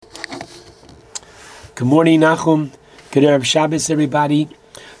Good morning, Nachum. Good Erev Shabbos, everybody.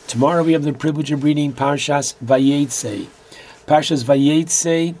 Tomorrow we have the privilege of reading Parshas Vayetze. Parshas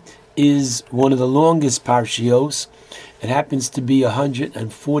Vayetze is one of the longest parshios. It happens to be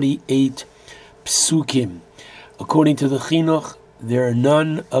 148 psukim. According to the Chinuch, there are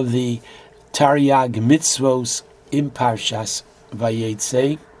none of the Taryag mitzvos in Parshas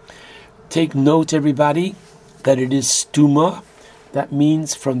Vayetze. Take note, everybody, that it is stuma. That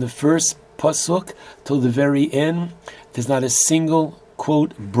means from the first pasuk till the very end, there's not a single,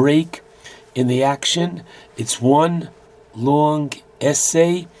 quote, break in the action. It's one long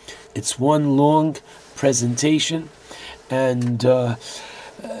essay. It's one long presentation. And all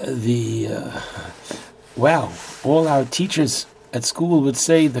our teachers at school would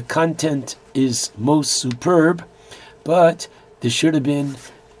say the content is most superb, but there should have been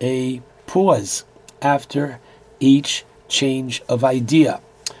a pause after each change of idea.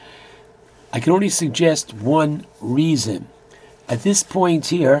 I can only suggest one reason. At this point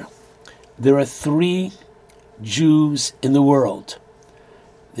here, there are three Jews in the world.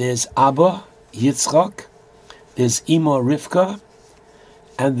 There's Abba, Yitzchak, there's Ima, Rivka,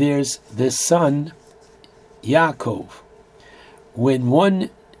 and there's the son, Yaakov. When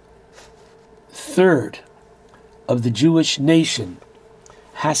 1/3 of the Jewish nation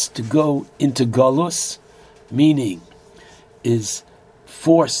has to go into Galus, meaning is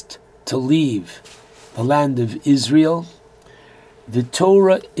forced to leave the land of Israel, the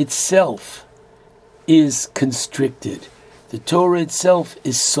Torah itself is constricted. The Torah itself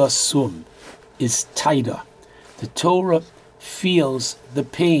is sasum, is taida. The Torah feels the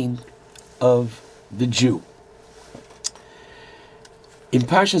pain of the Jew. In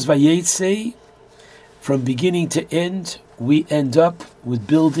Parshas Vayetze, from beginning to end, we end up with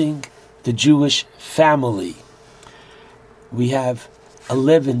building the Jewish family. We have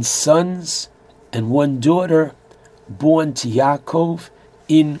 11 sons and one daughter born to Yaakov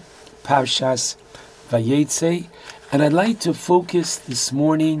in Parshas Vayetze. And I'd like to focus this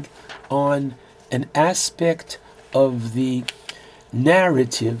morning on an aspect of the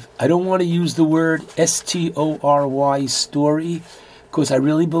narrative. I don't want to use the word story, story, because I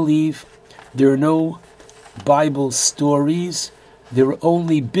really believe there are no Bible stories. There are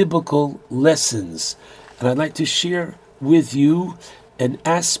only biblical lessons. And I'd like to share with you an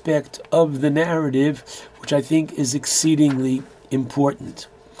aspect of the narrative which I think is exceedingly important.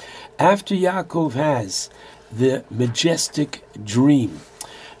 After Yaakov has the majestic dream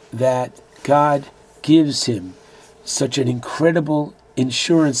that God gives him such an incredible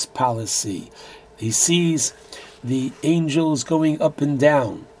insurance policy, he sees the angels going up and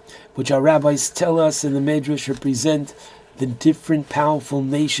down, which our rabbis tell us in the Medrash represent the different powerful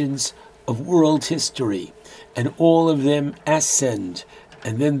nations of world history, and all of them ascend,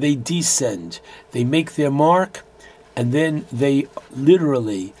 and then they descend. They make their mark, and then they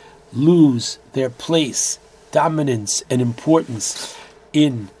literally lose their place, dominance, and importance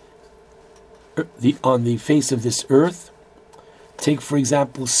on the face of this earth. Take, for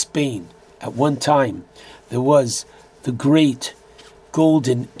example, Spain. At one time, there was the great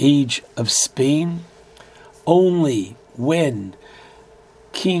golden age of Spain. Only when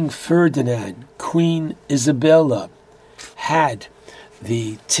King Ferdinand, Queen Isabella had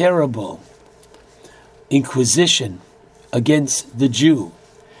the terrible Inquisition against the Jew,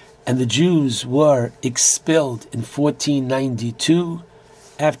 and the Jews were expelled in 1492.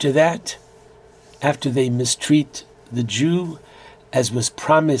 After that, after they mistreat the Jew, as was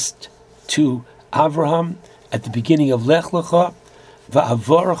promised to Abraham at the beginning of Lech Lecha,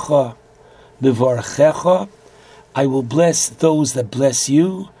 Va'avarcha Mivarchecha, I will bless those that bless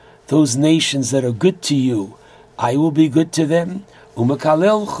you, those nations that are good to you, I will be good to them,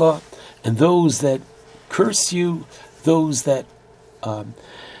 Umakalelcha, and those that curse you, those that are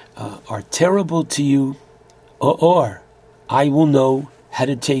terrible to you, or I will know how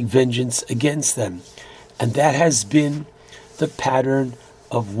to take vengeance against them. And that has been the pattern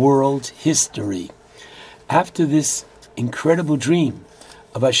of world history. After this incredible dream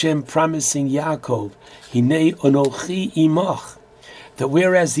of Hashem promising Yaakov, Hinei Onochi Imach, that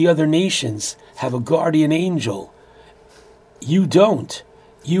whereas the other nations have a guardian angel, you don't.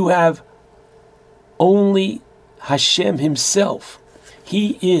 You have only Hashem himself.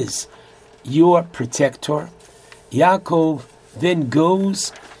 He is your protector. Yaakov then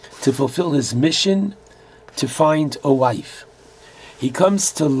goes to fulfill his mission to find a wife. He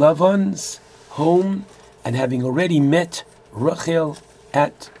comes to Lavan's home, and having already met Rachel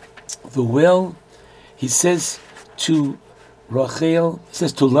at the well, he says to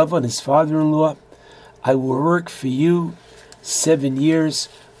Lavan, his father-in-law, I will work for you 7 years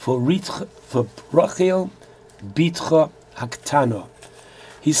for Rachel Bitcha Haktana.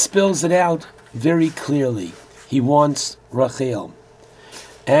 He spells it out very clearly. He wants Rachel.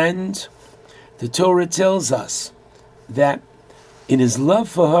 And the Torah tells us that in his love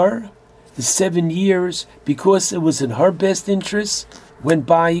for her, the 7 years, because it was in her best interest, went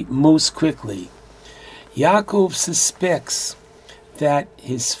by most quickly. Yaakov suspects that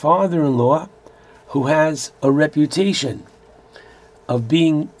his father-in-law, who has a reputation of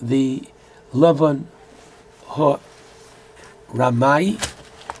being the Lavan Ramai,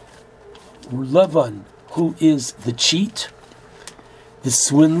 Lavan, who is the cheat, the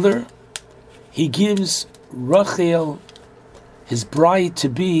swindler, he gives Rachel, his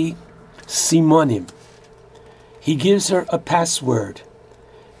bride-to-be, Simonim. He gives her a password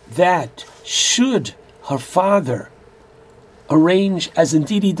that should her father arrange, as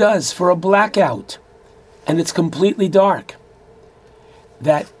indeed he does, for a blackout, and it's completely dark,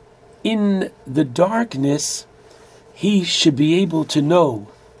 that in the darkness he should be able to know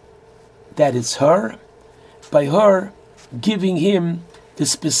that it's her, by her giving him the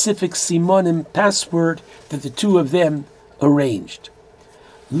specific Simonim password that the two of them arranged.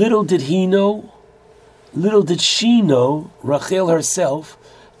 Little did he know, little did she know, Rachel herself,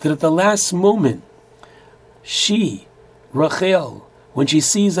 that at the last moment, she, Rachel, when she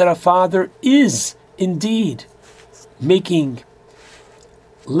sees that her father is indeed making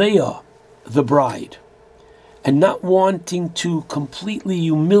Leah the bride, and not wanting to completely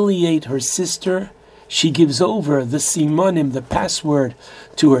humiliate her sister, she gives over the Simonim, the password,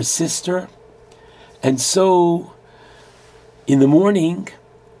 to her sister. And so, in the morning,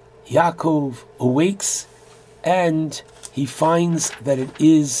 Yaakov awakes and he finds that it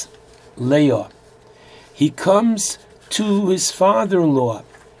is Leah. He comes to his father-in-law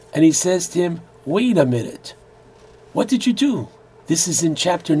and he says to him, wait a minute, what did you do? This is in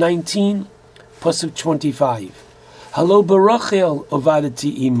chapter 19, Pasuk 25. Halo barachel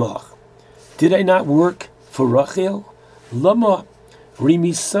ovadati imach. Did I not work for Rachel? Lama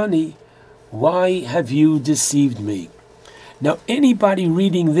rimisani, why have you deceived me? Now anybody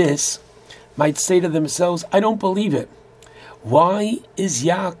reading this might say to themselves, I don't believe it. Why is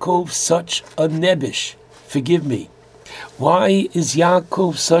Yaakov such a nebish? Forgive me. Why is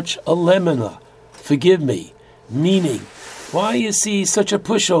Yaakov such a lemona? Forgive me. Meaning, why is he such a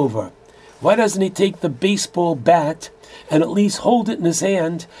pushover? Why doesn't he take the baseball bat and at least hold it in his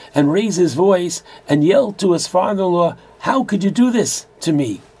hand and raise his voice and yell to his father-in-law, how could you do this to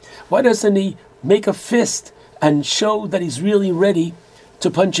me? Why doesn't he make a fist and show that he's really ready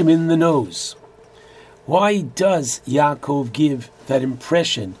to punch him in the nose? Why does Yaakov give that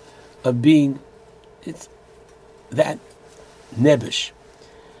impression of being that nebish?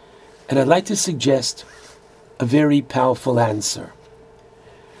 And I'd like to suggest a very powerful answer.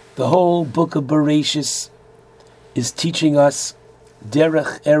 The whole book of Bereshis is teaching us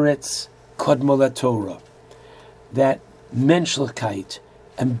derech eretz kodmol Torah, that menschlichkeit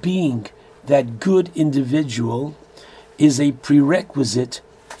and being that good individual is a prerequisite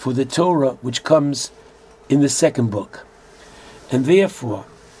for the Torah which comes in the second book. And therefore,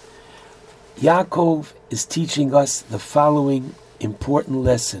 Yaakov is teaching us the following important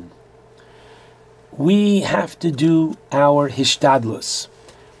lesson. We have to do our hishtadlus.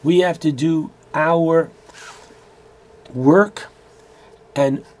 We have to do our work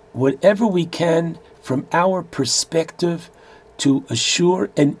and whatever we can from our perspective to assure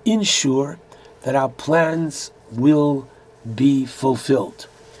and ensure that our plans will be fulfilled.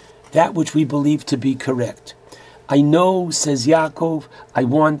 That which we believe to be correct. I know, says Yaakov, I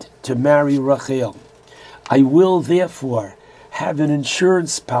want to marry Rachel. I will therefore have an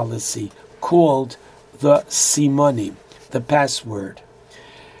insurance policy called the Simonim, the password.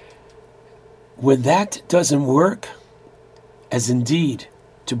 When that doesn't work, as indeed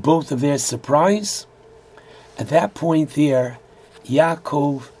to both of their surprise, at that point there,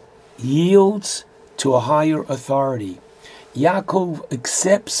 Yaakov yields to a higher authority. Yaakov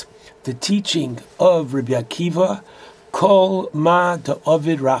accepts the teaching of Rabbi Akiva, Kol ma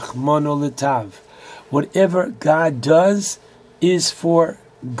da'ovid rachmano letav. Whatever God does is for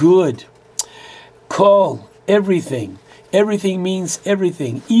good. Kol, everything. Everything means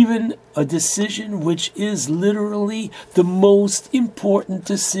everything, even a decision which is literally the most important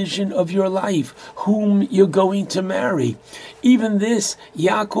decision of your life, whom you're going to marry. Even this,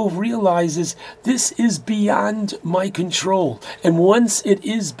 Yaakov realizes, this is beyond my control. And once it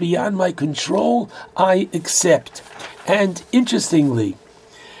is beyond my control, I accept. And interestingly,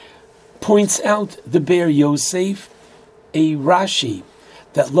 points out the Be'er Yosef, a Rashi,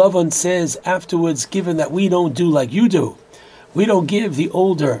 that Lavan says afterwards, given that we don't do like you do, We don't give the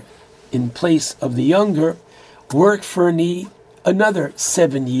older in place of the younger. Work for another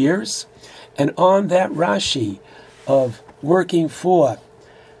 7 years. And on that Rashi of working for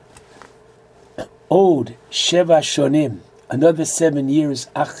Od Sheva Shonim, another 7 years,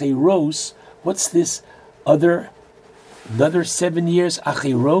 Achiros, what's this another 7 years,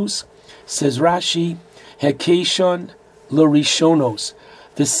 Achiros? Says Rashi, Hekeshon Lorishonos.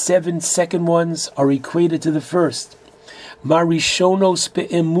 The 7 second ones are equated to the first. Marishonos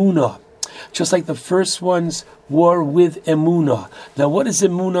be'emuna. Just like the first ones were with emuna. Now what does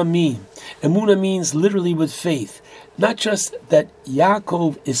emuna mean? Emuna means literally with faith. Not just that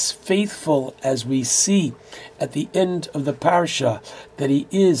Yaakov is faithful, as we see at the end of the parsha, that he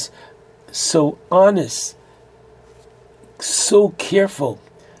is so honest, so careful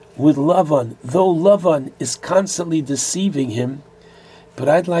with Lavan, though Lavan is constantly deceiving him. But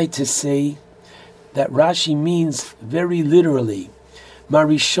I'd like to say that Rashi means very literally,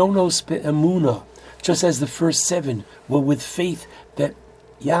 Marishonos be'emuna, just as the first 7 were with faith that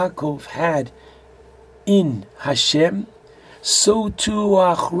Yaakov had in Hashem, so too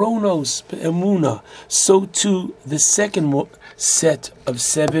Achronos be'emuna, so too the second set of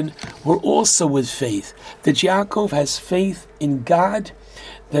 7 were also with faith, that Yaakov has faith in God,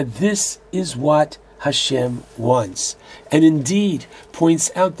 that this is what Hashem wants. And indeed,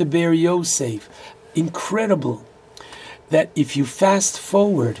 points out the Be'er Yosef, incredible that if you fast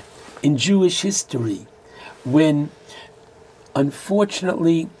forward in Jewish history, when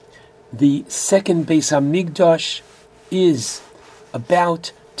unfortunately the second Beis HaMikdash is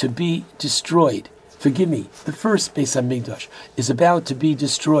about to be destroyed. Forgive me, the first Beis HaMikdash is about to be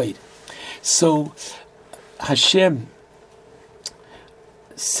destroyed. So Hashem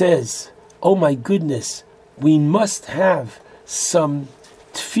says, oh my goodness, we must have some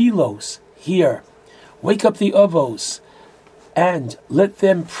tefillos here. Wake up the avos and let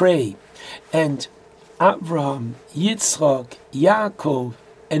them pray. And Avraham, Yitzchak, Yaakov,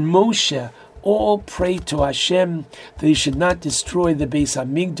 and Moshe all prayed to Hashem that he should not destroy the Beis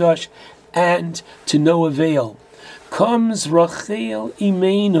HaMikdash, and to no avail. Comes Rachel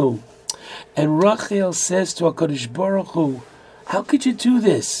Imenu, and Rachel says to HaKadosh Baruch Hu, how could you do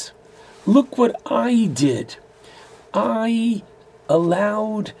this? Look what I did. I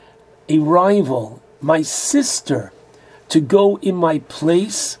allowed a rival, my sister, to go in my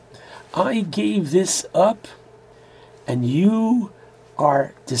place. I gave this up, and you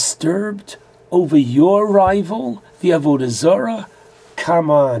are disturbed over your rival, the Avodah Zarah? Come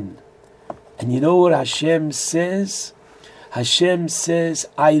on. And you know what Hashem says? Hashem says,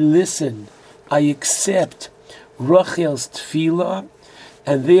 I listen, I accept Rachel's tefillah,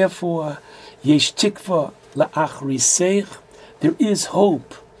 and therefore, yesh tikva la'achriseich, there is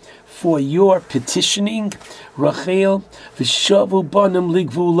hope for your petitioning. Rachel, v'shavu banim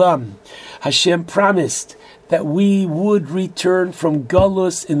ligvulam. Hashem promised that we would return from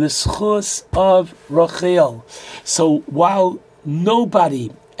Galus in the schus of Rachel. So while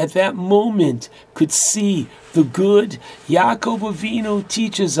nobody at that moment could see the good, Yaakov Avinu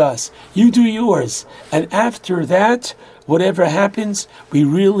teaches us, you do yours. And after that, whatever happens, we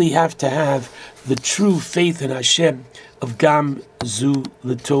really have to have the true faith in Hashem of Gam Zu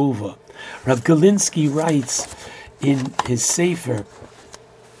L'Tova. Rav Galinsky writes in his Sefer,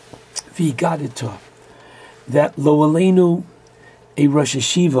 V'Gadita, that Lo Aleinu, a Rosh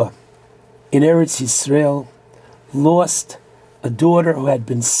Hashiva in Eretz Yisrael, lost a daughter who had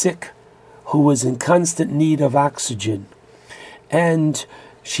been sick, who was in constant need of oxygen. And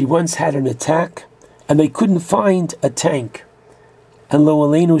she once had an attack, and they couldn't find a tank. And Lo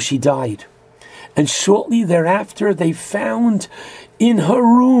Aleinu, she died. And shortly thereafter, they found in her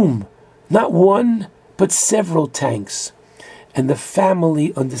room not one, but several tanks. And the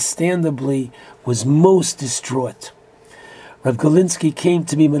family, understandably, was most distraught. Rav Galinsky came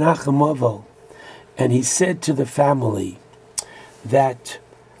to me, Menachem Avo, and he said to the family that,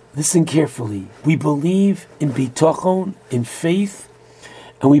 listen carefully, we believe in bitachon, in faith,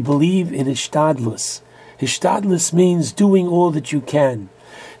 and we believe in hishtadlus. Hishtadlus means doing all that you can.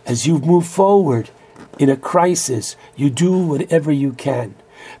 As you move forward in a crisis, you do whatever you can.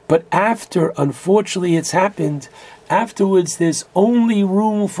 But after, unfortunately, it's happened, afterwards there's only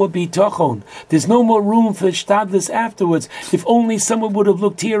room for bitachon. There's no more room for hishtadlus afterwards. If only someone would have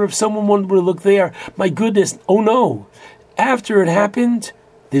looked here, if someone would have looked there, my goodness, oh no. After it happened,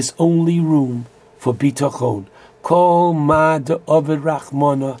 there's only room for bitachon. Kol ma de'ovid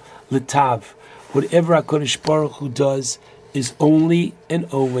rachmana l'tav. Whatever HaKadosh Baruch Hu does is only and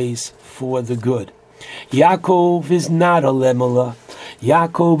always for the good. Yaakov is not a lemela.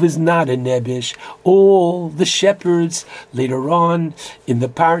 Yaakov is not a Nebish. All the shepherds later on in the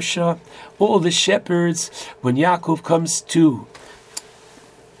Parsha, all the shepherds, when Yaakov comes to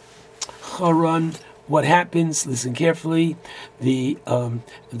Haran, what happens? Listen carefully. The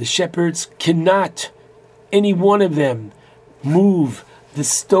shepherds cannot, any one of them, move the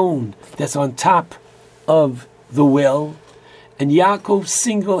stone that's on top of the well, and Yaakov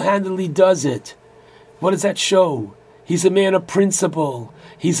single-handedly does it. What does that show? He's a man of principle.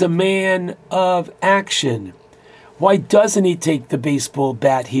 He's a man of action. Why doesn't he take the baseball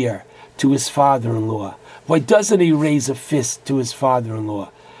bat here to his father-in-law? Why doesn't he raise a fist to his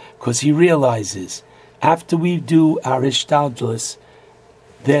father-in-law? Because he realizes after we do our ishtadlus,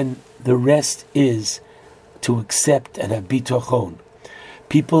 then the rest is to accept and have bitachon.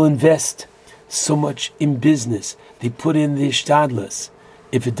 People invest so much in business. They put in the ishtadlus.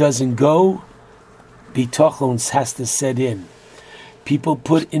 If it doesn't go, bitachon has to set in. People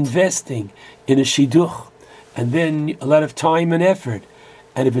put investing in a shidduch, and then a lot of time and effort.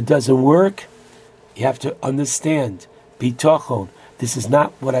 And if it doesn't work, you have to understand, bitachon, this is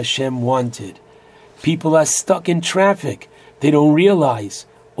not what Hashem wanted. People are stuck in traffic. They don't realize,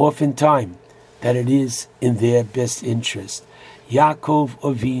 oftentimes, that it is in their best interest. Yaakov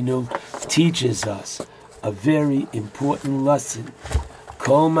Avinu teaches us a very important lesson.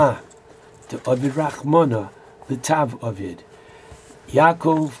 Kolma, the Ovid Rachmana, the Tav Ovid.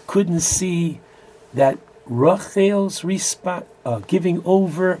 Yaakov couldn't see that Rachel's giving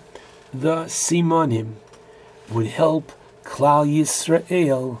over the Simonim would help Klal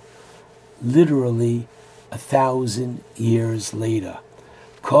Yisrael literally 1,000 years later.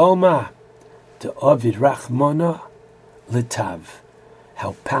 Kolma, the Ovid Rachmana, Litav.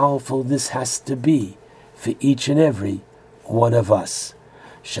 How powerful this has to be for each and every one of us.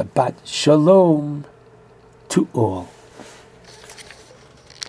 Shabbat Shalom to all.